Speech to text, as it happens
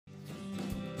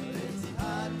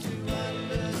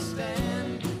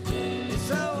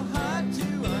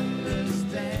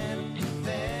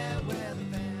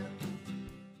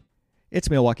It's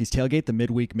Milwaukee's Tailgate, the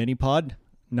midweek mini pod,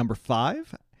 number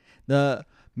 5. The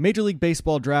Major League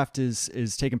Baseball draft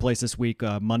is taking place this week,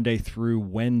 Monday through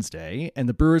Wednesday, and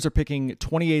the Brewers are picking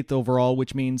 28th overall,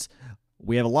 which means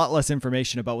we have a lot less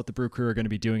information about what the Brew Crew are going to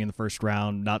be doing in the first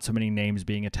round, not so many names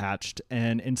being attached,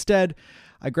 and instead,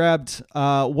 I grabbed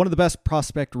one of the best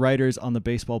prospect writers on the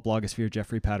baseball blogosphere,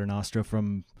 Jeffrey Paternostro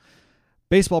from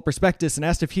Baseball Prospectus, and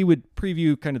asked if he would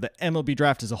preview kind of the MLB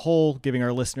draft as a whole, giving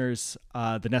our listeners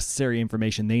the necessary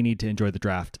information they need to enjoy the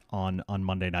draft on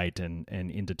Monday night and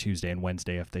into Tuesday and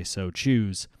Wednesday if they so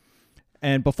choose.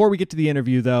 And before we get to the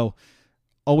interview, though,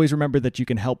 always remember that you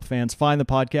can help fans find the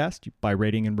podcast by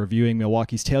rating and reviewing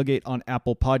Milwaukee's Tailgate on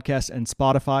Apple Podcasts and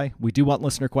Spotify. We do want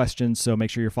listener questions, so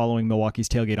make sure you're following Milwaukee's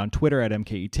Tailgate on Twitter at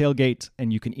MKE Tailgate,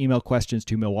 and you can email questions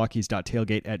to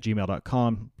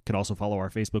milwaukees.tailgate@gmail.com. You can also follow our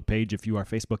Facebook page if you are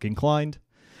Facebook inclined,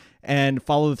 and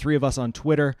follow the three of us on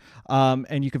Twitter.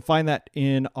 And you can find that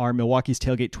in our Milwaukee's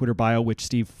Tailgate Twitter bio, which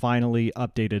Steve finally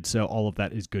updated, so all of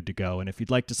that is good to go. And if you'd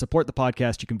like to support the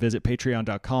podcast, you can visit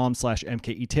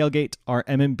patreon.com/MKE Tailgate. Our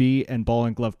MMB and Ball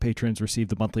and Glove patrons receive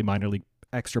the monthly minor league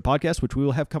extra podcast, which we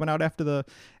will have coming out after the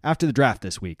draft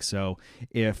this week. So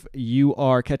if you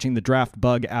are catching the draft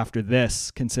bug after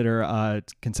this, consider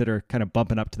kind of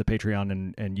bumping up to the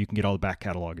Patreon, and you can get all the back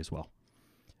catalog as well.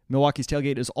 Milwaukee's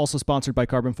Tailgate is also sponsored by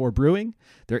Carbon 4 Brewing.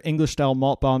 Their English-style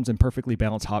malt bombs and perfectly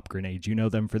balanced hop grenades. You know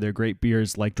them for their great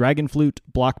beers like Dragon Flute,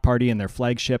 Block Party, and their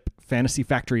flagship Fantasy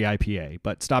Factory IPA.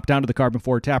 But stop down to the Carbon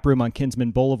 4 tap room on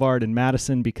Kinsman Boulevard in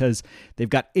Madison because they've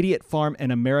got Idiot Farm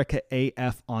and America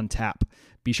AF on tap.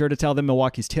 Be sure to tell them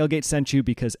Milwaukee's Tailgate sent you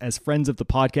because as friends of the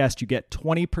podcast, you get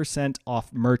 20%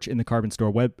 off merch in the Carbon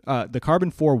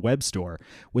 4 web store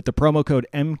with the promo code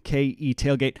MKE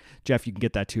Tailgate. Jeff, you can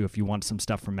get that too if you want some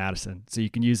stuff from Madison. So you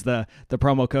can use the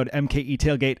promo code MKE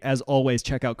Tailgate. As always,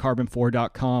 check out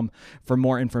carbon4.com for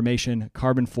more information.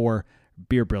 Carbon 4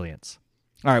 Beer Brilliance.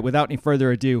 All right, without any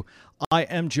further ado, I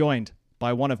am joined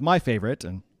by one of my favorite,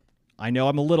 and I know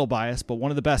I'm a little biased, but one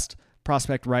of the best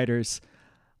prospect writers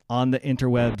on the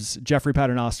interwebs, Jeffrey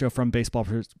Paternostro from Baseball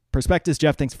Prospectus.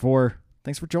 Jeff, thanks for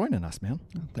joining us, man.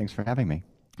 Thanks for having me.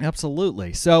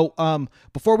 Absolutely. So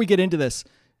before we get into this,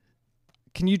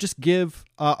 can you just give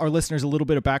our listeners a little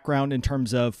bit of background in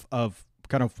terms of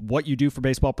kind of what you do for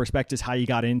Baseball Prospectus, how you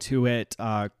got into it?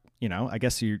 I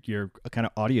guess you're a kind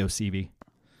of audio CV.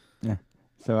 Yeah.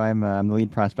 So I'm the lead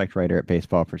prospect writer at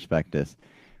Baseball Prospectus,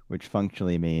 which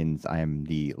functionally means I'm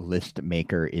the list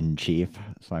maker in chief.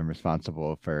 So I'm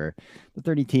responsible for the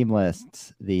 30 team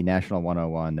lists, the National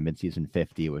 101, the midseason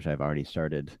 50, which I've already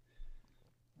started,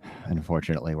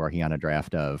 unfortunately, working on a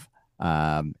draft of,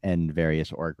 and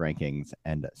various org rankings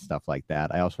and stuff like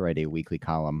that. I also write a weekly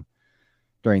column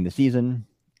during the season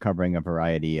covering a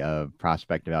variety of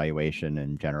prospect evaluation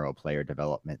and general player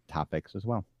development topics as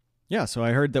well. Yeah, so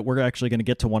I heard that we're actually going to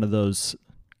get to one of those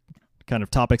kind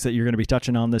of topics that you're going to be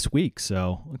touching on this week.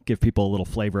 So give people a little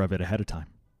flavor of it ahead of time.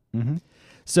 Mm-hmm.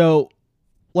 So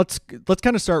let's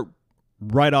kind of start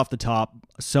right off the top.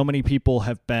 So many people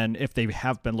have been, if they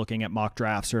have been looking at mock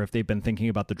drafts or if they've been thinking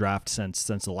about the draft since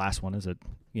the last one, as it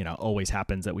always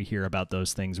happens that we hear about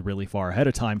those things really far ahead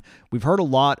of time. We've heard a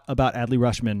lot about Adley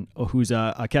Rutschman, who's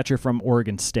a catcher from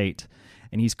Oregon State,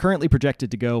 and he's currently projected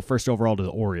to go first overall to the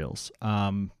Orioles.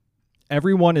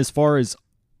 Everyone, as far as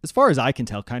I can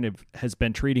tell, kind of has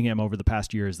been treating him over the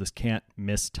past year as this can't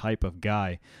miss type of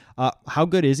guy. How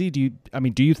good is he? Do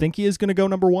you think he is going to go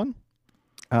number one?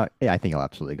 Yeah, I think he'll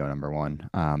absolutely go number one.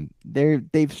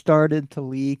 They've started to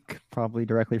leak, probably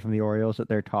directly from the Orioles, that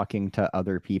they're talking to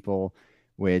other people,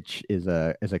 which is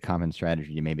a common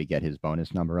strategy to maybe get his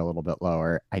bonus number a little bit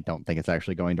lower. I don't think it's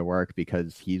actually going to work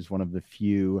because he's one of the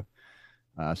few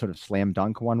sort of slam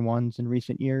dunk 1-1s in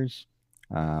recent years.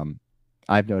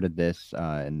 I've noted this,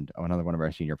 and another one of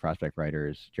our senior prospect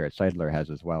writers, Jarrett Seidler, has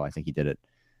as well. I think he did it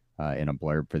in a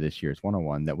blurb for this year's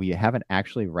 101, that we haven't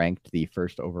actually ranked the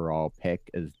first overall pick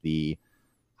as the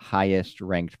highest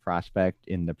ranked prospect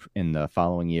in the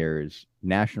following year's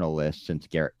national list since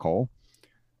Garrett Cole.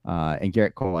 And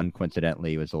Garrett Cole,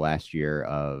 uncoincidentally, was the last year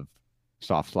of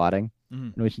soft slotting.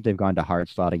 Mm-hmm. And since they've gone to hard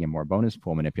slotting and more bonus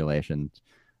pool manipulations,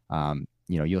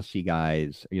 you'll see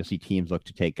teams look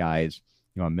to take guys,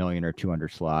 $1 million or $2 under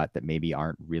slot that maybe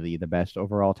aren't really the best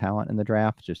overall talent in the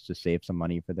draft, just to save some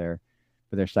money for their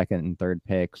second and third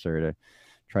picks, or to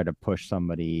try to push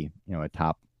somebody, a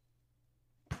top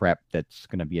prep that's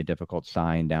going to be a difficult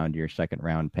sign down to your second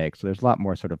round pick. So there's a lot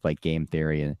more sort of like game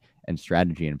theory and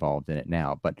strategy involved in it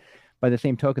now. But by the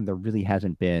same token, there really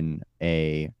hasn't been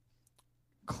a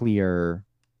clear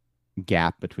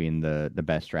gap between the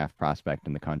best draft prospect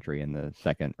in the country and the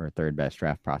second or third best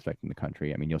draft prospect in the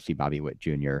country. I mean, you'll see Bobby Witt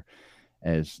Jr.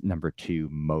 as number 2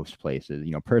 most places.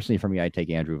 Personally for me, I'd take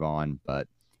Andrew Vaughn, but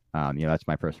that's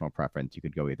my personal preference. You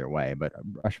could go either way, but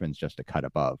Rutschman's just a cut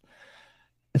above.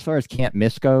 As far as can't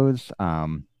miss goes,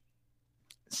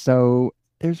 so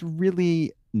there's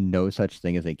really no such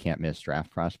thing as a can't miss draft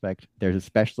prospect. There's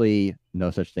especially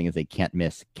no such thing as a can't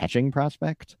miss catching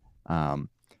prospect.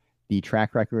 The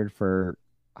track record for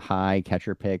high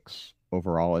catcher picks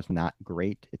overall is not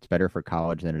great. It's better for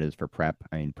college than it is for prep.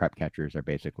 I mean, prep catchers are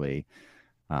basically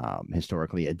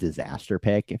historically a disaster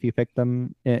pick if you pick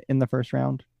them in the first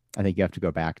round. I think you have to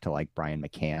go back to like Brian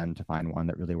McCann to find one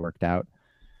that really worked out.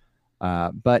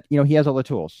 But he has all the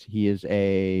tools. He is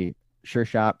a sure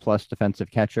shot plus defensive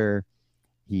catcher.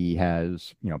 He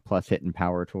has plus hit and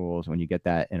power tools. When you get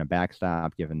that in a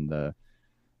backstop, given the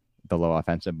low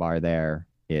offensive bar there,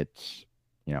 it's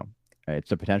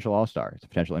it's a potential all-star. It's a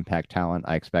potential impact talent.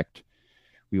 I expect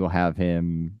we will have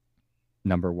him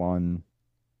number 1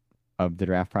 of the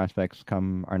draft prospects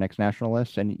come our next national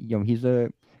list, and he's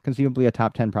conceivably a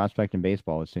top 10 prospect in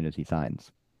baseball as soon as he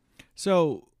signs.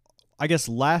 So I guess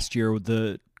last year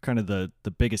the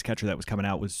biggest catcher that was coming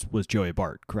out was Joey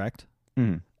Bart, correct?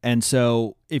 Mm-hmm. And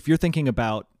so if you're thinking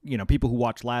about, people who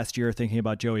watched last year, thinking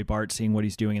about Joey Bart, seeing what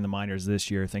he's doing in the minors this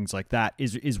year, things like that,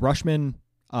 is Rutschman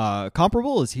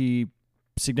comparable? Is he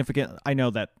significant? I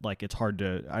know that it's hard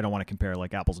to, I don't want to compare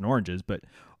like apples and oranges, but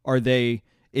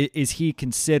is he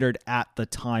considered at the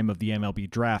time of the MLB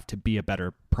draft to be a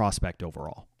better prospect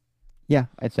overall? Yeah,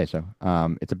 I'd say so.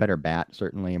 It's a better bat,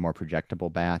 certainly a more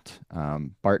projectable bat.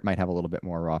 Bart might have a little bit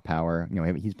more raw power.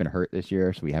 He's been hurt this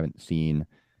year, so we haven't seen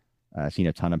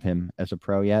a ton of him as a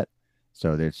pro yet.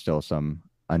 So there's still some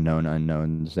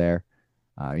unknowns there.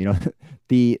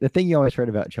 The thing you always heard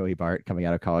about Joey Bart coming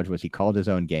out of college was he called his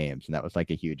own games, and that was like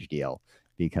a huge deal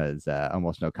because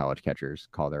almost no college catchers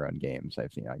call their own games.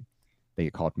 I've seen they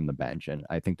get called from the bench, and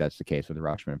I think that's the case with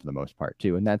Rutschman for the most part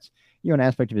too. And that's an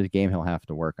aspect of his game he'll have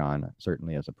to work on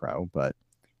certainly as a pro, but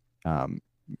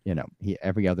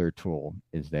every other tool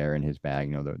is there in his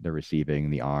bag. The receiving,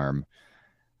 the arm.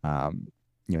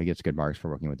 He gets good marks for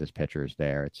working with his pitchers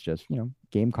there. It's just,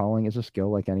 game calling is a skill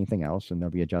like anything else, and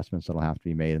there'll be adjustments that'll have to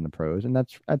be made in the pros. And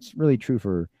that's really true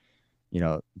for,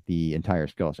 the entire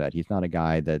skill set. He's not a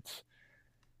guy that's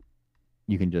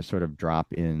you can just sort of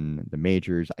drop in the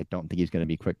majors. I don't think he's going to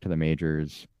be quick to the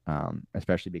majors,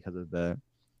 especially because of the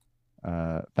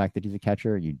fact that he's a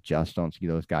catcher. You just don't see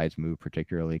those guys move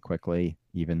particularly quickly,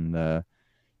 even the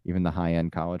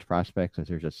high-end college prospects, because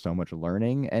there's just so much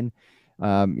learning. And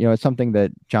it's something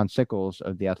that John Sickles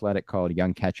of The Athletic called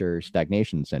young catcher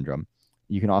stagnation syndrome.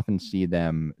 You can often see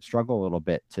them struggle a little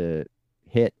bit to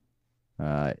hit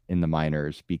in the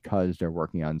minors because they're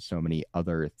working on so many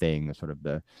other things, sort of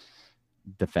the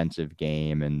defensive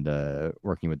game and the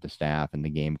working with the staff and the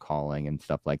game calling and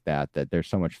stuff like that, that there's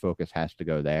so much focus has to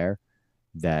go there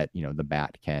that, the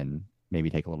bat can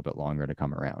maybe take a little bit longer to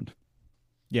come around.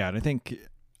 Yeah, and I think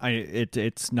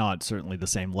it's not certainly the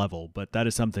same level, but that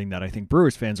is something that I think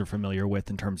Brewers fans are familiar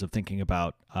with in terms of thinking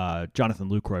about Jonathan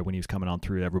Lucroy when he was coming on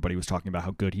through. Everybody was talking about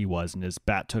how good he was, and his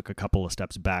bat took a couple of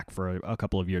steps back for a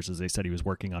couple of years, as they said he was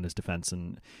working on his defense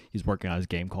and he's working on his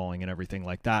game calling and everything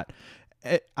like that.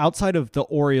 Outside of the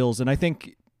Orioles, and I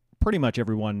think pretty much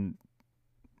everyone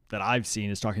that I've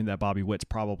seen is talking that Bobby Witt's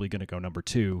probably going to go number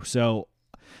 2. So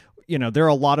there are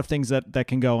a lot of things that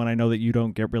can go, and I know that you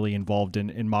don't get really involved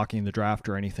in mocking the draft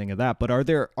or anything of that, but are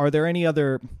there any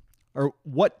other, or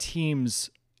what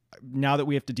teams, now that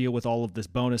we have to deal with all of this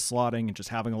bonus slotting and just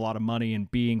having a lot of money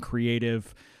and being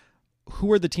creative,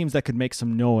 who are the teams that could make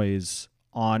some noise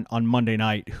on Monday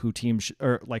night, who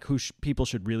people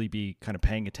should really be kind of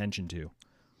paying attention to?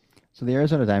 So the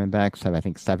Arizona Diamondbacks have, I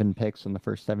think, 7 picks in the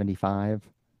first 75.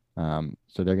 So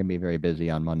they're going to be very busy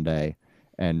on Monday.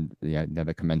 And they have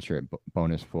a commensurate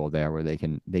bonus pool there where they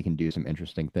can do some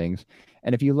interesting things.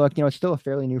 And if you look, it's still a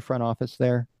fairly new front office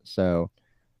there. So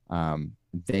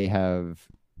they have,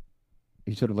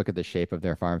 you sort of look at the shape of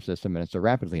their farm system, and it's a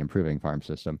rapidly improving farm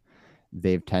system.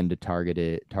 They've tended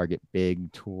to target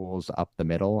big tools up the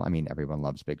middle. I mean, everyone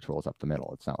loves big tools up the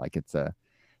middle. It's not like it's a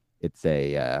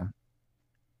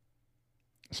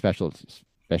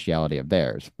speciality of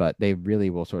theirs, but they really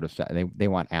will sort of they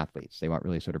want athletes. They want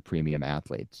really sort of premium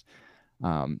athletes.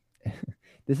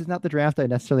 This is not the draft I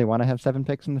necessarily want to have 7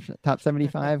 picks in the top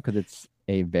 75 because it's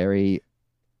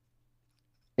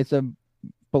a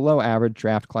below average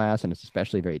draft class, and it's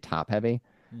especially very top heavy.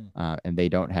 And they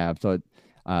don't have, so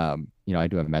I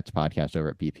do a Mets podcast over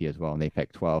at BP as well, and they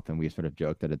pick 12th, and we sort of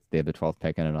joke that they have the 12th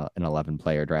pick in an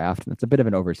 11-player draft. And it's a bit of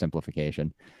an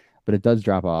oversimplification, but it does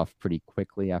drop off pretty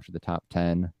quickly after the top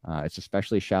 10. It's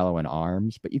especially shallow in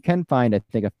arms, but you can find, I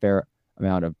think, a fair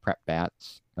amount of prep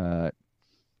bats,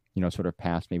 sort of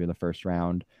past maybe the first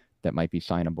round that might be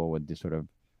signable with the sort of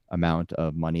amount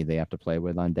of money they have to play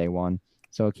with on day one.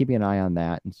 So keeping an eye on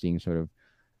that and seeing sort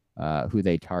of who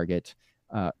they target.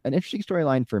 An interesting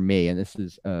storyline for me, and this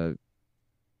is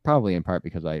probably in part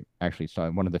because I actually saw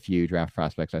one of the few draft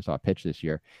prospects I saw pitch this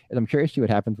year, is I'm curious to see what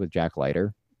happens with Jack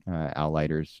Leiter, Al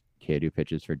Leiter's kid who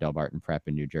pitches for Delbarton Prep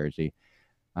in New Jersey.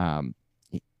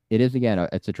 It is, again,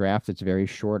 it's a draft that's very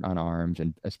short on arms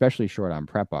and especially short on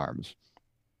prep arms.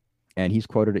 And he's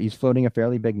floating a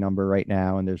fairly big number right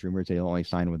now, and there's rumors that he'll only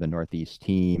sign with a Northeast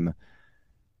team.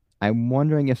 I'm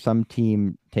wondering if some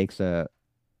team takes a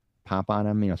pop on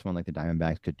him. Someone like the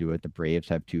Diamondbacks could do it. The Braves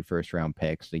have 2 first-round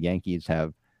picks. The Yankees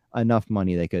have enough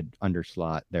money they could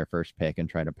underslot their first pick and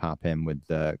try to pop him with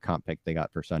the comp pick they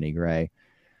got for Sonny Gray.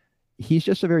 He's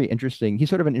just sort of an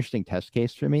interesting test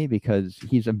case for me because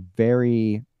he's a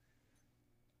very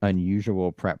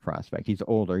unusual prep prospect. He's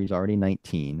older. He's already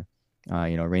 19.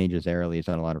 Range Azarelli has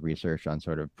done a lot of research on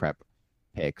sort of prep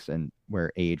picks and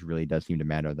where age really does seem to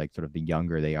matter. Like sort of the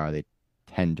younger they are, they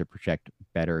tend to project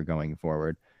better going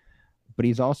forward. But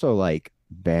he's also like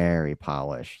very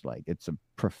polished. Like it's a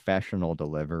professional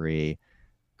delivery,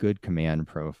 good command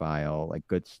profile, like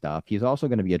good stuff. He's also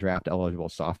going to be a draft eligible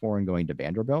sophomore and going to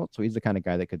Vanderbilt. So he's the kind of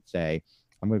guy that could say,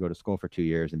 I'm going to go to school for 2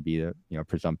 years and be a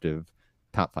presumptive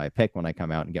top 5 pick when I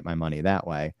come out and get my money that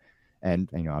way. And,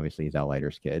 obviously he's Al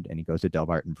Leiter's kid and he goes to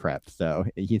Delbarton Prep. So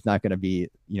he's not going to be,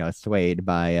 swayed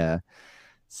by a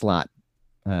slot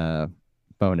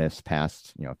bonus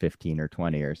past, 15 or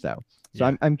 20 or so. So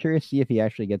yeah. I'm curious to see if he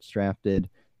actually gets drafted.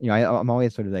 I'm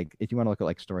always sort of like, if you want to look at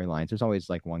like storylines, there's always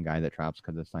like one guy that drops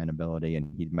because of signability,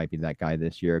 and he might be that guy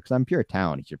this year. Because on pure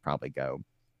talent, he should probably go,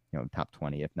 top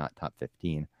 20, if not top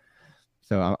 15.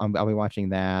 So I'll be watching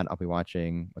that. I'll be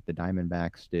watching what the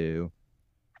Diamondbacks do.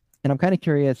 And I'm kind of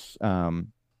curious,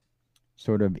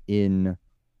 sort of in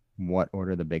what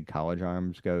order the big college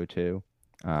arms go to.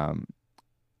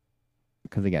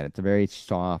 Because again, it's a very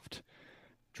soft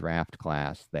draft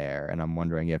class there. And I'm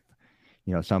wondering if,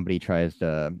 somebody tries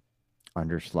to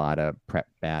underslot a prep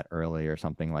bat early or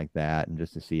something like that. And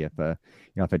just to see if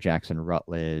if a Jackson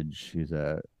Rutledge, who's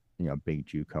a, big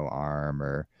JUCO arm,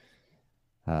 or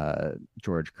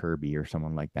George Kirby or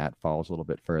someone like that falls a little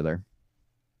bit further.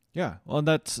 Yeah, well,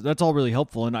 that's all really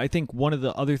helpful. And I think one of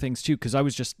the other things too, because I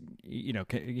was just,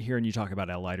 hearing you talk about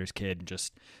Al Leiter's kid and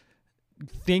just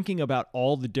thinking about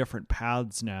all the different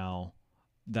paths now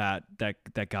that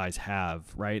guys have,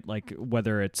 right? Like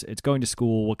whether it's going to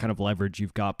school, what kind of leverage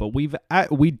you've got. But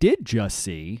we did just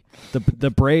see the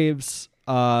Braves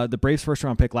first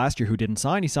round pick last year who didn't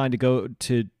sign. He signed to go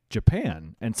to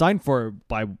Japan and signed for,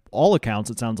 by all accounts,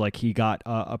 it sounds like he got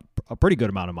a pretty good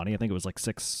amount of money. I think it was like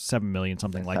 6-7 million,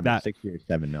 something like that. 6 years,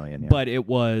 7 million. Yeah. But it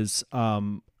was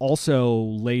also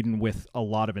laden with a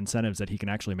lot of incentives that he can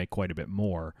actually make quite a bit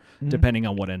more, depending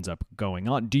on what ends up going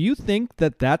on. Do you think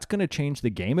that that's going to change the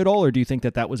game at all, or do you think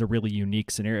that that was a really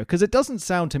unique scenario? Because it doesn't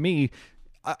sound to me.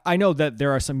 I know that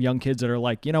there are some young kids that are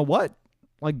like, you know what,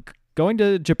 like, going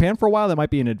to Japan for a while, that might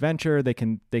be an adventure. They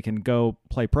can go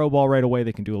play pro ball right away.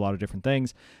 They can do a lot of different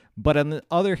things. But on the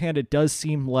other hand, it does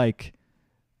seem like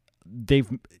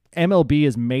MLB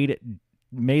has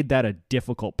made that a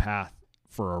difficult path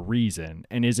for a reason.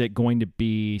 And is it going to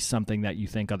be something that you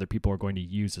think other people are going to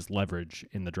use as leverage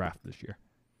in the draft this year?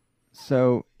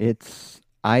 So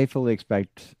I fully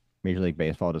expect Major League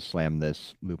Baseball to slam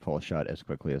this loophole shut as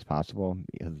quickly as possible,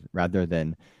 because rather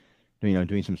than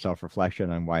doing some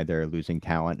self-reflection on why they're losing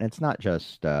talent. And it's not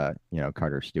just,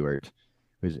 Carter Stewart,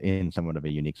 who's in somewhat of a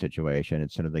unique situation.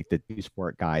 It's sort of like the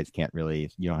two-sport guys you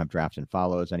don't have drafts and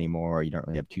follows anymore. You don't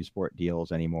really have two-sport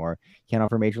deals anymore. You can't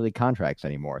offer major league contracts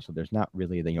anymore. So there's not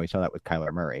really, we saw that with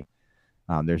Kyler Murray.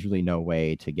 There's really no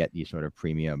way to get these sort of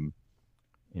premium,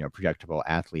 projectable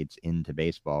athletes into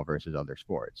baseball versus other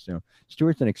sports. So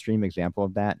Stewart's an extreme example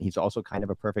of that. He's also kind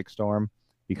of a perfect storm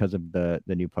because of the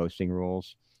new posting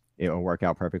rules. It will work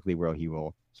out perfectly where he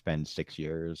will spend 6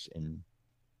 years in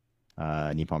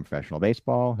Nippon Professional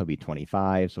Baseball. He'll be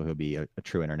 25, so he'll be a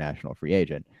true international free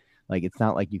agent. Like, it's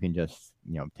not like you can just,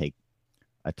 take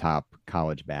a top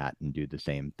college bat and do the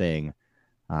same thing.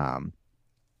 I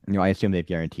assume they've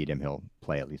guaranteed him he'll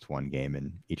play at least one game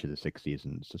in each of the 6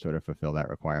 seasons to sort of fulfill that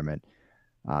requirement.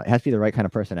 It has to be the right kind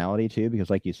of personality, too,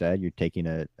 because like you said, you're taking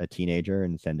a teenager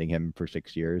and sending him for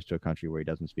 6 years to a country where he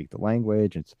doesn't speak the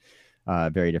language. It's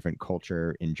very different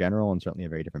culture in general, and certainly a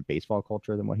very different baseball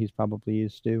culture than what he's probably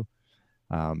used to.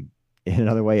 In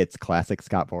another way, it's classic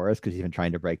Scott Boras because he's been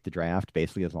trying to break the draft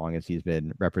basically as long as he's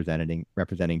been representing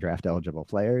draft eligible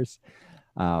players.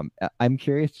 I'm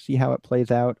curious to see how it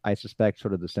plays out. I suspect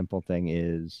sort of the simple thing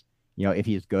is, if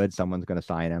he's good, someone's going to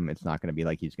sign him. It's not going to be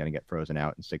like he's going to get frozen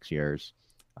out in 6 years.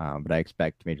 But I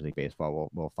expect Major League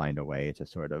Baseball will find a way to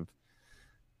sort of,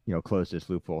 close this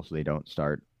loophole so they don't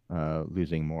start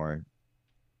losing more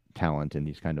talent in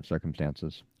these kind of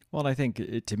circumstances. Well, and I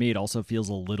think to me, it also feels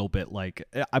a little bit like,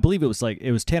 I believe it was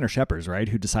Tanner Scheppers, right,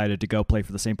 who decided to go play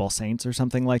for the St. Paul Saints or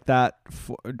something like that.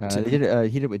 He did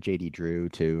it with JD Drew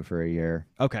too for a year.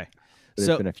 Okay.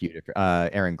 There's been a few different.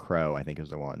 Aaron Crow, I think, is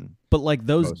the one. But like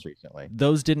most recently,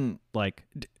 those didn't like.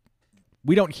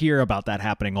 We don't hear about that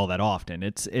happening all that often.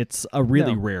 It's a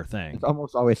really rare thing. It's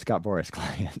almost always Scott Boras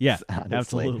clients. Yeah,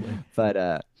 honestly. Absolutely. But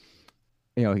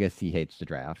I guess he hates the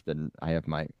draft, and I have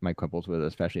my quibbles with it,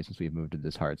 especially since we've moved to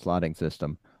this hard slotting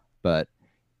system. But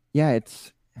yeah,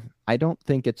 I don't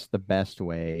think it's the best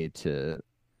way to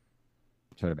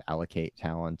sort of allocate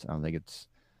talent. I don't think it's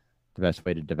the best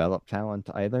way to develop talent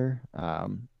either. I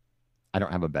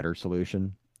don't have a better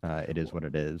solution. It is what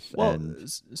it is. Well,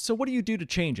 so what do you do to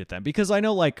change it then? Because I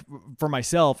know, like, for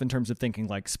myself, in terms of thinking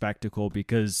like spectacle,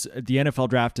 because the NFL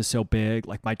draft is so big.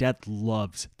 Like, my dad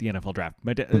loves the NFL draft.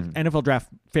 My NFL draft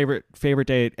favorite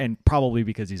day, and probably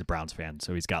because he's a Browns fan,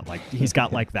 so he's got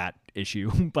like that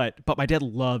issue. But my dad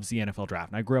loves the NFL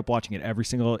draft, and I grew up watching it every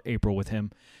single April with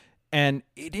him. And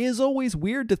it is always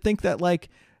weird to think that like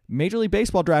Major League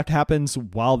Baseball draft happens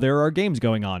while there are games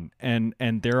going on, and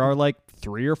there are like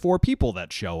 3 or 4 people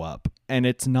that show up, and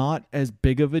it's not as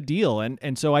big of a deal.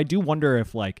 And so I do wonder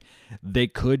if like they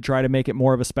could try to make it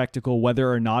more of a spectacle,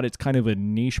 whether or not it's kind of a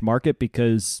niche market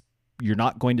because you're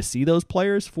not going to see those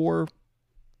players for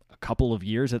a couple of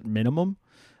years at minimum.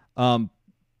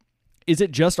 Is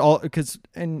it just all because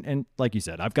and like you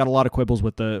said, I've got a lot of quibbles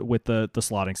with the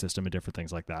slotting system and different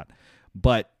things like that.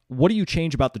 But what do you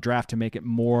change about the draft to make it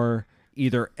more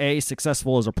either A,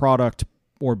 successful as a product,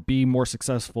 or B, more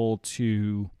successful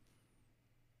to,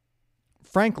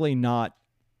 frankly, not,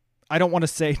 I don't want to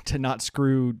say to not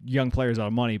screw young players out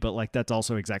of money, but like that's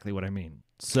also exactly what I mean.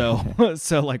 So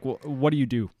like what do you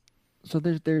do? So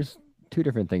there's 2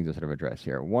 different things to sort of address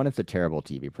here. One, it's a terrible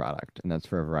TV product, and that's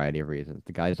for a variety of reasons.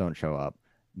 The guys don't show up.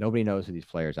 Nobody knows who these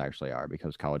players actually are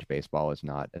because college baseball is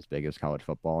not as big as college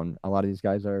football, and a lot of these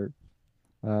guys are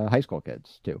high school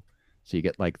kids too. So you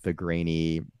get like the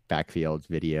grainy backfields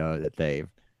video that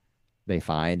they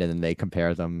find, and then they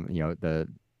compare them.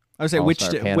 I would say which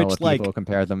like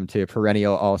compare them to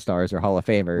perennial all-stars or Hall of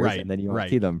Famers, right, and then you won't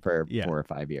see them for 4 or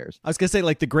 5 years. I was gonna say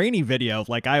like the grainy video,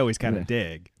 like I always kind of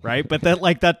dig, right? But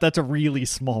that's a really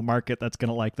small market that's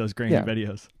gonna like those grainy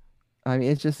videos. I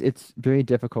mean, it's very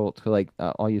difficult to like.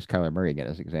 I'll use Kyler Murray again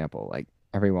as an example. Like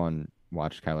everyone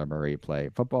watched Kyler Murray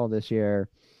play football this year.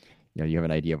 You have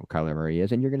an idea of what Kyler Murray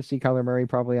is, and you're going to see Kyler Murray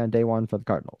probably on day 1 for the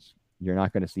Cardinals. You're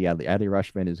not going to see Adley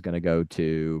Rutschman is going to go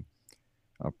to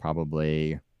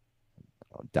probably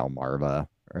Delmarva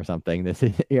or something this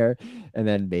year, and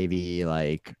then maybe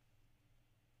like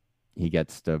he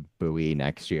gets to Bowie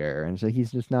next year, and so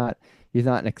he's not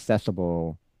an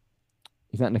accessible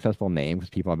name because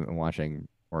people haven't been watching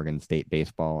Oregon State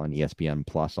baseball on ESPN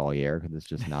Plus all year because it's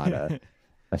just not a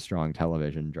strong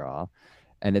television draw.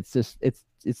 And it's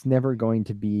never going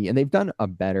to be, and they've done a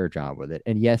better job with it.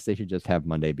 And yes, they should just have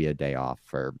Monday be a day off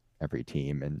for every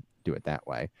team and do it that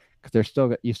way. Because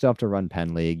you still have to run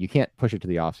Penn League. You can't push it to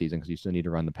the off season because you still need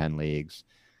to run the Penn Leagues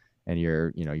and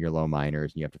your low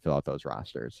minors, and you have to fill out those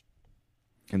rosters.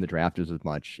 And the draft is as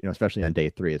much, especially on day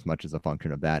 3, as much as a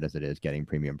function of that as it is getting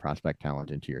premium prospect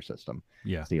talent into your system.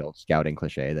 Yeah. It's the old scouting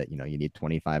cliche that, you need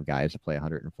 25 guys to play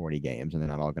 140 games, and they're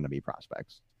not all going to be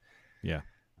prospects. Yeah.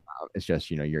 It's just,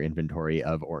 your inventory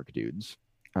of org dudes.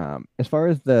 As far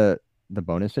as the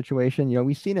bonus situation,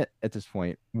 we've seen it at this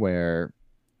point where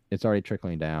it's already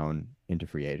trickling down into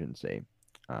free agency,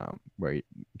 where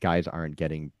guys aren't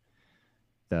getting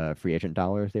the free agent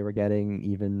dollars they were getting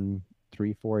even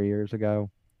 3-4 years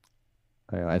ago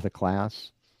as a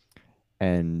class.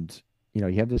 And, you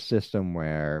have this system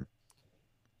where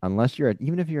unless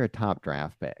even if you're a top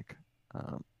draft pick,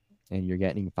 and you're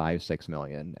getting 5-6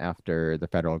 million after the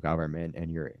federal government and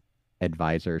your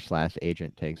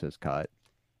advisor/agent takes his cut,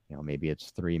 maybe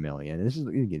it's 3 million. These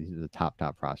are the top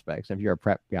prospects. If you're a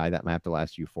prep guy, that might have to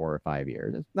last you 4 or 5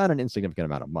 years. It's not an insignificant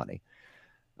amount of money.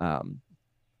 And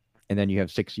then you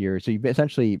have 6 years. So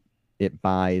it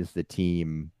buys the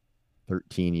team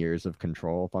 13 years of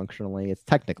control functionally. It's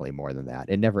technically more than that.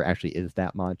 It never actually is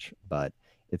that much, but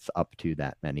it's up to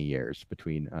that many years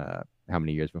between how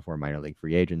many years before minor league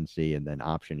free agency, and then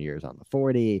option years on the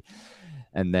 40,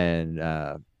 and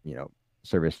then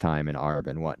service time and ARB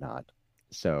and whatnot.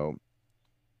 So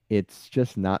it's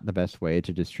just not the best way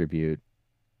to distribute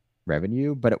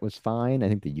revenue, but it was fine. I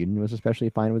think the union was especially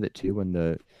fine with it too, when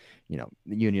the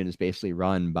union is basically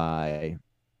run by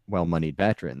well-moneyed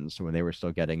veterans, when they were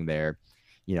still getting their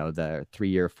the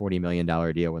 3-year $40 million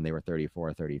deal when they were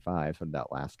 34 35 from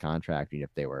that last contract, even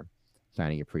if they were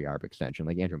signing a pre-arb extension.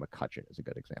 Like Andrew McCutchen is a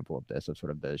good example of this, of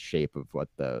sort of the shape of what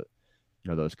the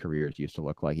those careers used to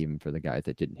look like, even for the guys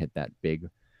that didn't hit that big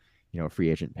free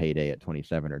agent payday at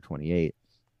 27 or 28.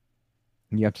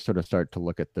 And you have to sort of start to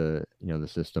look at the the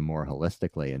system more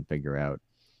holistically and figure out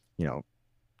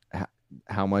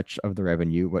how much of the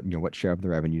revenue, what share of the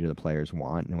revenue do the players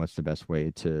want, and what's the best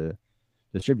way to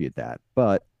distribute that.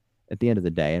 But at the end of the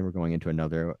day, and we're going into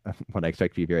another what I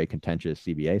expect to be a very contentious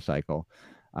CBA cycle,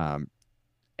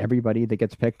 everybody that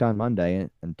gets picked on Monday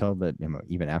until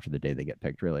even after the day they get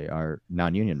picked really are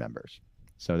non-union members.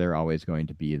 So they're always going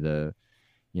to be the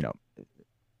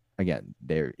again,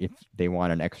 if they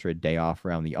want an extra day off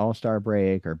around the All-Star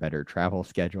break or better travel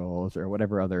schedules or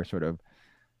whatever other sort of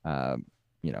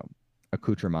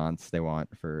accoutrements they want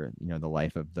for the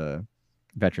life of the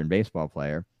veteran baseball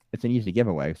player, it's an easy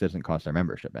giveaway because it doesn't cost their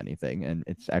membership anything, and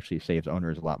it's actually saves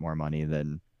owners a lot more money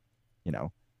than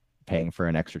paying for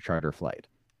an extra charter flight.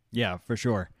 Yeah, for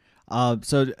sure.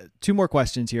 So 2 more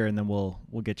questions here, and then we'll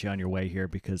get you on your way here,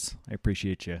 because I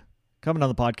appreciate you coming on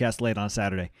the podcast late on a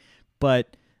Saturday.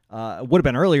 But it would have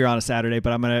been earlier on a Saturday,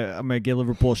 but I'm gonna give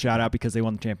Liverpool a shout out because they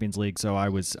won the Champions League, so I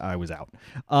was out.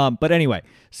 But anyway,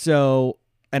 so,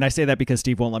 and I say that because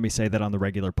Steve won't let me say that on the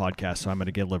regular podcast, so I'm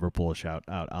gonna give Liverpool a shout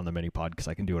out on the mini pod because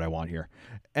I can do what I want here.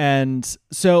 And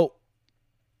so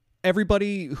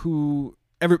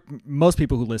most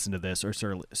people who listen to this are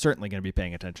certainly going to be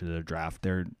paying attention to the draft.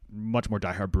 They're much more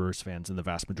diehard Brewers fans than the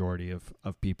vast majority of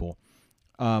people.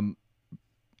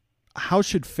 How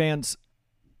should fans...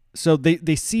 So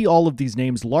they see all of these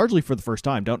names largely for the first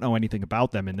time, don't know anything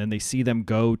about them, and then they see them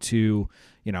go to,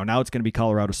 now it's going to be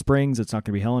Colorado Springs. It's not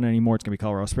going to be Helen anymore. It's going to be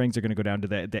Colorado Springs. They're going to go down to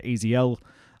the AZL.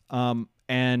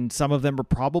 And some of them are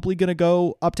probably going to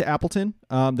go up to Appleton.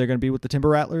 They're going to be with the Timber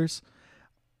Rattlers.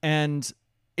 And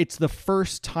it's the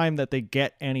first time that they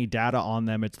get any data on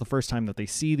them. It's the first time that they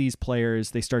see these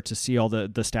players. They start to see all the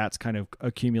stats kind of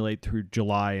accumulate through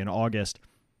July and August.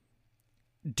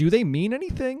 Do they mean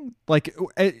anything? Like,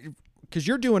 because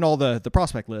you're doing all the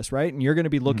prospect list, right? And you're going to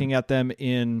be looking at them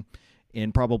in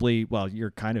probably, well,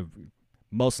 you're kind of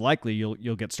most likely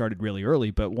you'll get started really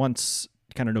early, but once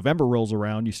kind of November rolls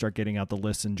around, you start getting out the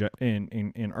lists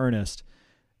in earnest.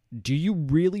 Do you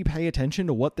really pay attention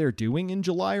to what they're doing in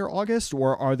July or August,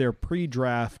 or are their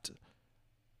pre-draft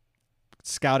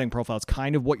scouting profiles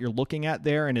kind of what you're looking at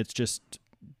there, and it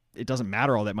doesn't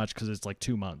matter all that much because it's like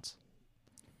 2 months?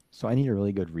 So I need a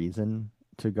really good reason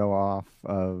to go off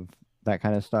of that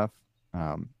kind of stuff.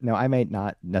 Now, I might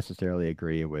not necessarily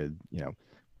agree with,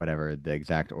 whatever the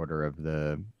exact order of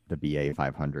the BA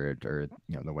 500 or,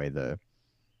 the way the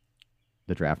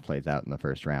draft plays out in the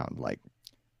first round. Like,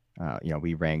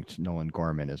 we ranked Nolan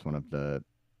Gorman as one of the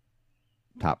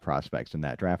top prospects in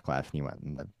that draft class, and he went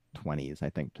in the 20s, I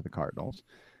think, to the Cardinals.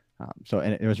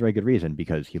 And it was a very good reason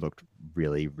because he looked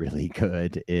really, really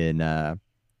good in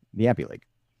the Appy League.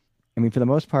 I mean, for the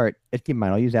most part, keep in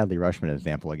mind, I'll use Adley Rushman as an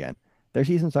example again. Their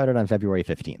season started on February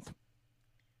 15th.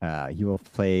 He will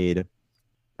have played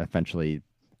essentially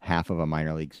half of a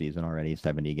minor league season already,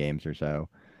 70 games or so.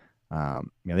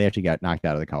 They actually got knocked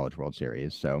out of the College World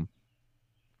Series, so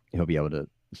he'll be able to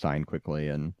sign quickly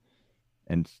and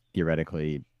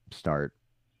theoretically start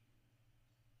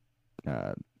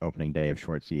opening day of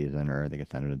short season, or they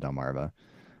get sent to Delmarva,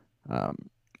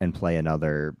 and play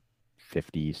another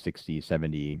 50, 60,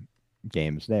 70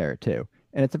 games there too.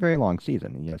 And it's a very long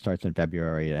season. It starts in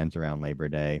February, it ends around Labor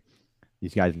Day.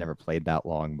 These guys never played that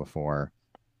long before.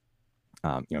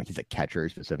 He's a catcher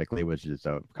specifically, which is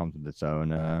comes with its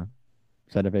own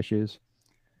set of issues.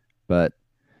 But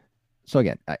so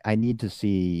again, I need to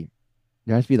see,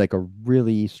 there has to be like a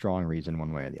really strong reason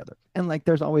one way or the other. And like,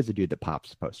 there's always a dude that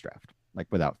pops post-draft, like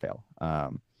without fail.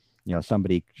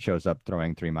 Somebody shows up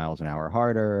throwing 3 miles an hour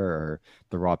harder, or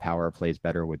the raw power plays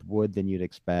better with wood than you'd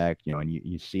expect, and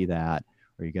you see that,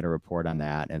 or you get a report on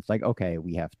that. And it's like, okay,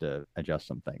 we have to adjust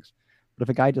some things. But if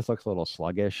a guy just looks a little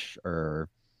sluggish, or,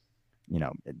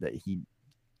 he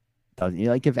doesn't,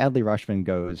 like if Adley Rushman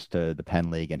goes to the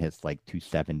Penn League and hits like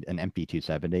 270, an empty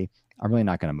 270, I'm really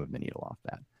not going to move the needle off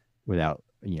that without,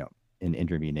 an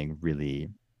intervening really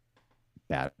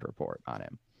bad report on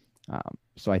him.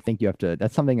 So I think you have to.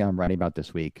 That's something I'm writing about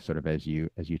this week, sort of as you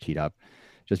teed up,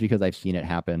 just because I've seen it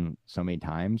happen so many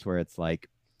times where it's like,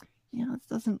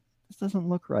 this doesn't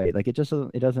look right. Like it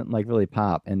doesn't like really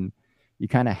pop, and you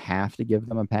kind of have to give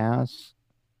them a pass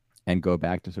and go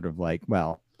back to sort of like,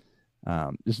 well,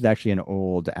 this is actually an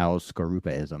old Al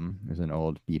Skorupa-ism. There's an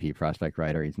old BP prospect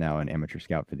writer. He's now an amateur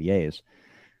scout for the A's,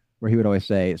 where he would always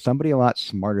say, somebody a lot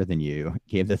smarter than you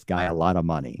gave this guy a lot of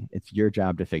money. It's your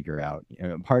job to figure out.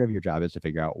 Part of your job is to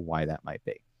figure out why that might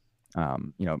be.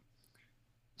 Um, you know,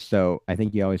 so I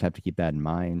think you always have to keep that in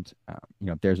mind.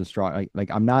 If there's a strong,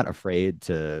 like I'm not afraid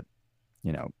to,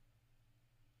 you know,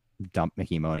 dump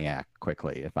Mickey Moniak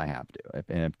quickly if I have to,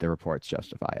 and if the reports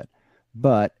justify it.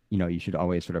 But you should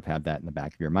always sort of have that in the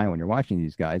back of your mind when you're watching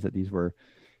these guys, that these were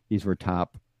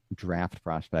top draft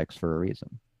prospects for a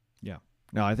reason. Yeah.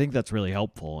 No, I think that's really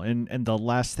helpful. And the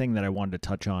last thing that I wanted to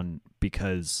touch on,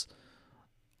 because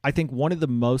I think one of the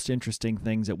most interesting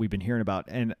things that we've been hearing about,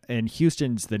 and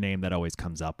Houston's the name that always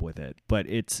comes up with it, but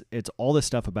it's all this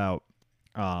stuff about,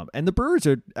 and the Brewers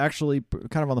are actually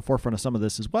kind of on the forefront of some of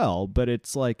this as well, but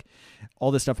it's like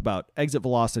all this stuff about exit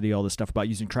velocity, all this stuff about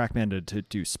using TrackMan to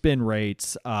do spin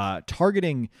rates,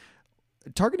 targeting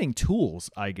tools,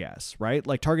 I guess, right?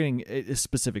 Like targeting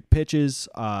specific pitches,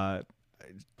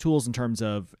 tools in terms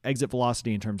of exit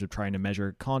velocity, in terms of trying to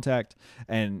measure contact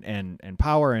and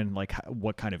power, and like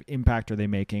what kind of impact are they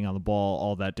making on the ball,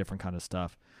 all that different kind of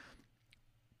stuff.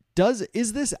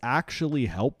 Is this actually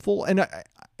helpful? And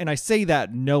I say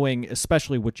that knowing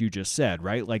especially what you just said,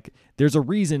 right? Like there's a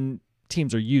reason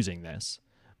teams are using this,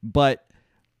 but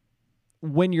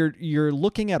when you're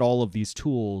looking at all of these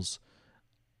tools,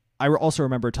 I also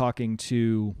remember talking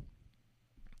to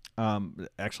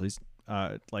actually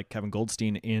like Kevin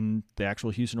Goldstein in the actual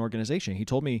Houston organization. He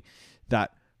told me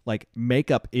that like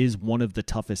makeup is one of the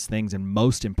toughest things and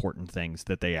most important things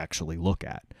that they actually look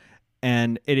at.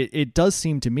 And it does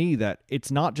seem to me that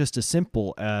it's not just as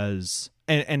simple as,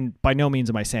 and by no means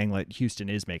am I saying like Houston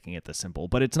is making it this simple,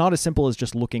 but it's not as simple as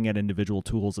just looking at individual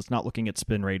tools. It's not looking at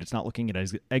spin rate. It's not looking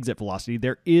at exit velocity.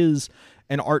 There is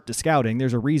an art to scouting.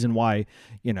 There's a reason why,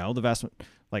 the vast,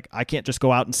 like I can't just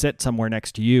go out and sit somewhere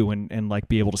next to you and like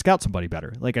be able to scout somebody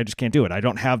better. Like I just can't do it. I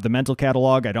don't have the mental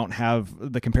catalog. I don't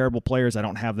have the comparable players. I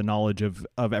don't have the knowledge of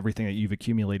everything that you've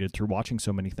accumulated through watching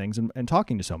so many things and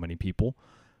talking to so many people.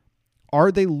 Are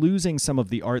they losing some of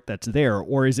the art that's there,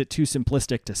 or is it too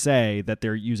simplistic to say that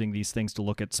they're using these things to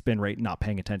look at spin rate and not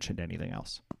paying attention to anything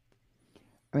else?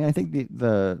 I mean, I think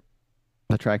the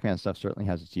TrackMan stuff certainly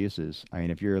has its uses. I mean,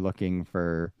 if you're looking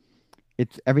for,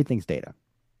 everything's data,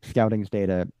 scouting's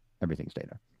data, everything's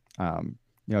data.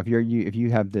 If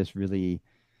you have this really,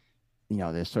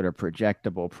 this sort of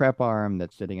projectable prep arm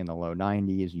that's sitting in the low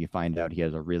 90s, and you find out he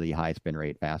has a really high spin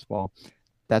rate fastball,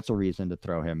 that's a reason to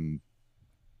throw him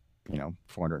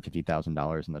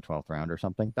 $450,000 in the 12th round or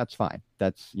something. That's fine.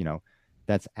 That's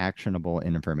actionable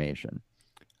information.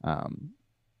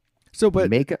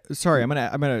 Sorry, I'm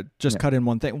gonna just cut in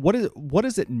one thing. What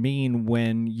does it mean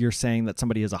when you're saying that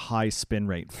somebody has a high spin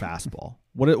rate fastball?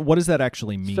 What does that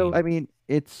actually mean? So I mean,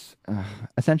 it's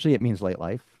essentially it means late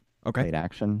life, okay, late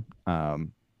action.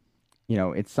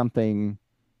 It's something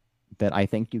that I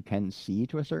think you can see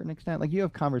to a certain extent. Like you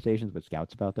have conversations with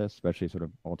scouts about this, especially sort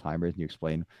of old timers, and you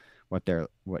explain what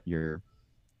you're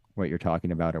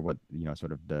talking about, or what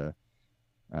sort of the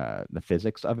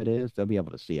physics of it is. They'll be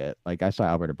able to see it. Like I saw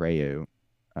Albert Abreu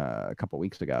a couple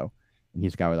weeks ago, and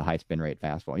he's a guy with a high spin rate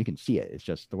fastball. You can see it. It's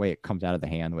just the way it comes out of the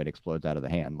hand, the way it explodes out of the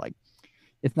hand. Like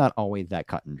it's not always that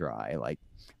cut and dry. Like,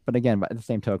 but again, by the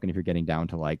same token, if you're getting down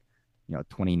to like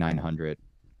 2,900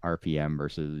 RPM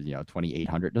versus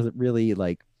 2,800, does it really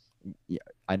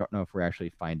I don't know if we're actually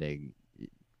finding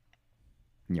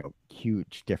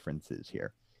huge differences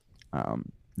here,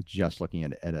 just looking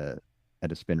at a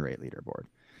spin rate leaderboard.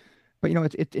 But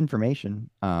it's information.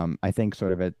 I think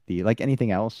sort of at the, like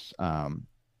anything else,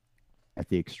 at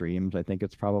the extremes, I think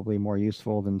it's probably more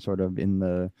useful than sort of in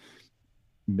the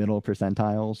middle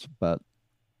percentiles. But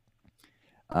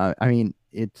I mean,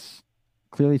 it's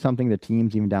clearly something that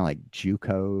teams even down like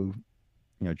JUCO,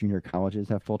 junior colleges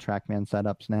have full TrackMan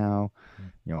setups now.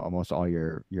 Almost all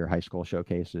your high school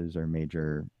showcases or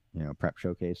major prep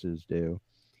showcases do.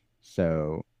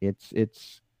 So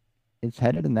it's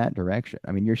headed in that direction.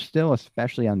 I mean, you're still,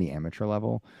 especially on the amateur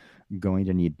level, going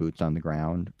to need boots on the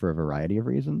ground for a variety of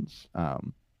reasons.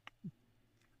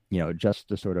 Just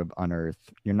to sort of unearth,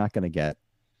 you're not going to get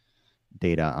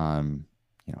data on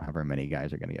however many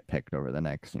guys are going to get picked over the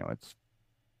next it's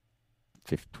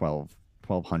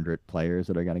 1,200 players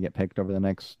that are going to get picked over the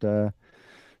next 3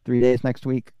 days next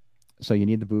week. So you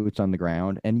need the boots on the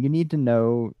ground, and you need to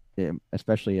know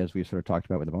especially as we sort of talked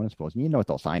about with the bonus pools, you need to know what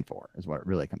they'll sign for is what it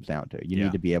really comes down to. You Yeah.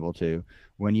 need to be able to,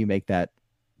 when you make that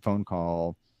phone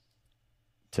call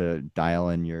to dial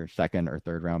in your second or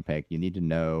third round pick, you need to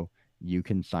know you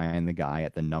can sign the guy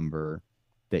at the number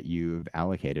that you've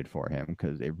allocated for him,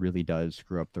 because it really does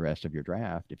screw up the rest of your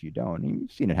draft if you don't. And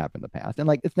you've seen it happen in the past, and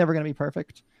like, it's never going to be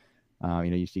perfect.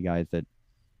 You see guys that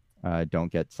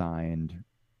don't get signed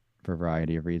for a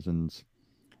variety of reasons,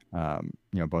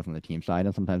 both on the team side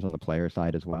and sometimes on the player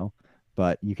side as well.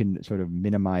 But you can sort of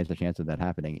minimize the chance of that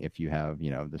happening if you have,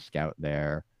 the scout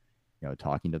there,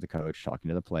 talking to the coach, talking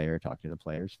to the player, talking to the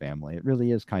player's family. It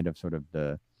really is kind of sort of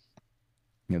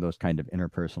those kind of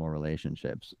interpersonal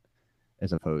relationships,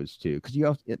 as opposed to,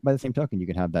 because by the same token, you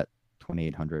can have that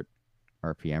 2,800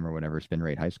 RPM or whatever spin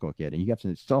rate high school kid, and you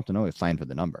still have to know it's signed for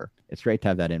the number. It's great to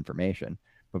have that information,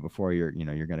 but before you're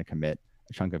going to commit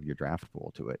a chunk of your draft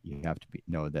pool to it, you have to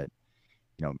know that,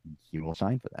 you will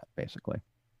sign for that, basically.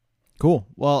 Cool.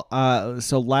 Well,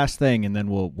 so last thing, and then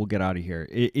we'll get out of here.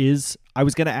 I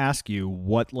was going to ask you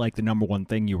what, like, the number one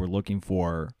thing you were looking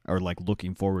for or like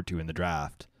looking forward to in the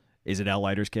draft. Is it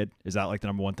Outliers kid? Is that like the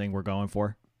number one thing we're going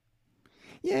for?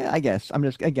 Yeah, I guess. I'm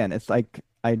just, again, it's like,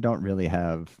 I don't really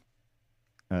have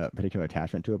a particular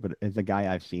attachment to it, but it's a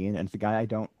guy I've seen, and it's a guy I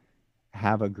don't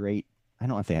have a great, I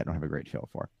don't want to say I don't have a great feel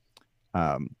for.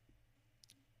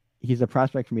 He's a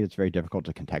prospect for me that's very difficult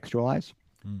to contextualize.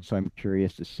 So I'm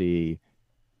curious to see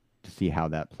how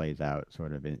that plays out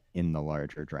sort of in the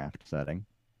larger draft setting.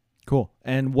 Cool.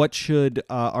 And what should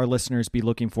our listeners be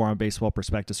looking for on Baseball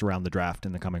Prospectus around the draft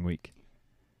in the coming week?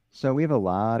 So we have a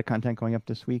lot of content going up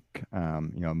this week.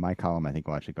 My column, I think,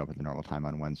 will actually go up at the normal time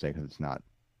on Wednesday because it's not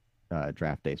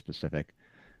draft day specific.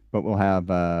 But we'll have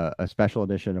a special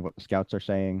edition of what the scouts are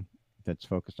saying that's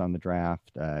focused on the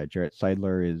draft. Jarrett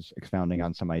Seidler is expounding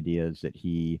on some ideas that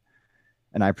he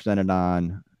and I presented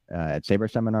on at Sabre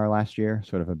Seminar last year,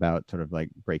 sort of about sort of like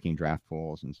breaking draft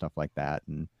pools and stuff like that.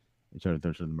 And sort of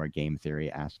those are the more game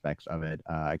theory aspects of it.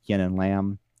 Keanan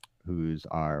Lamb, who's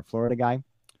our Florida guy,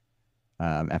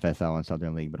 FSL and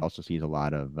Southern League, but also sees a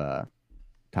lot of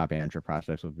top amateur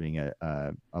prospects with being a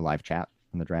live chat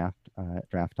in the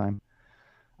draft time.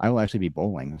 I will actually be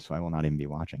bowling, so I will not even be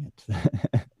watching it.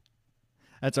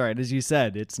 That's all right. As you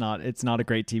said, it's not a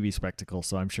great TV spectacle,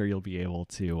 so I'm sure you'll be able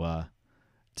to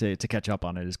catch up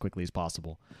on it as quickly as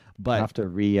possible. But I'll have to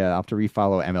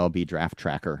refollow MLB Draft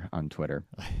Tracker on Twitter.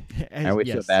 I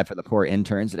always feel bad for the poor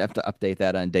interns that have to update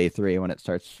that on day 3 when it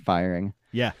starts firing.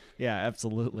 Yeah,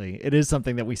 absolutely. It is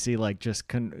something that we see, like,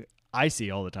 I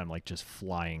see all the time, like, just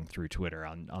flying through Twitter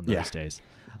on those days.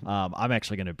 I'm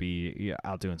actually going to be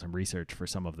out doing some research for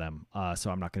some of them, so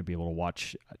I'm not going to be able to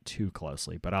watch too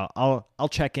closely. But I'll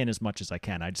check in as much as I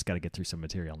can. I just got to get through some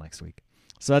material next week.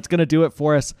 So that's going to do it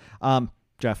for us.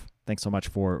 Jeff, thanks so much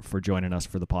for joining us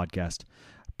for the podcast.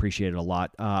 Appreciate it a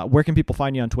lot. Where can people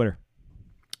find you on Twitter?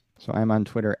 So I'm on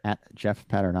Twitter at Jeff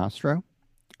Paternostro.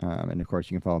 And of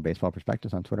course, you can follow Baseball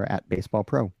Prospectus on Twitter at Baseball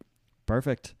Pro.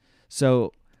 Perfect.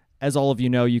 So, as all of you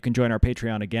know, you can join our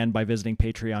Patreon again by visiting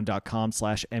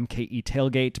patreon.com/MKE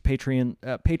Tailgate.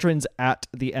 Patrons at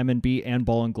the M&B and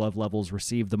Ball and Glove levels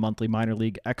receive the monthly minor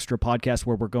league extra podcast,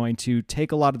 where we're going to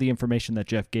take a lot of the information that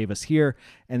Jeff gave us here,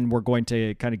 and we're going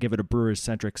to kind of give it a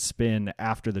Brewers-centric spin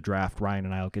after the draft. Ryan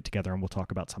and I will get together and we'll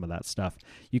talk about some of that stuff.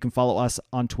 You can follow us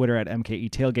on Twitter at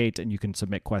MKE Tailgate, and you can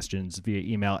submit questions via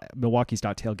email,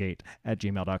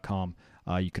 milwaukees.tailgate@gmail.com.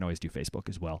 You can always do Facebook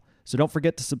as well. So don't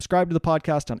forget to subscribe to the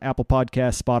podcast on Apple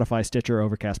Podcasts, Spotify, Stitcher,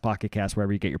 Overcast, Pocket Cast,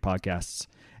 wherever you get your podcasts.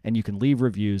 And you can leave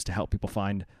reviews to help people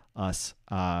find us,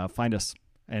 and find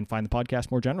the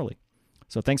podcast more generally.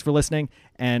 So thanks for listening,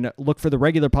 and look for the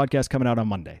regular podcast coming out on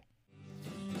Monday.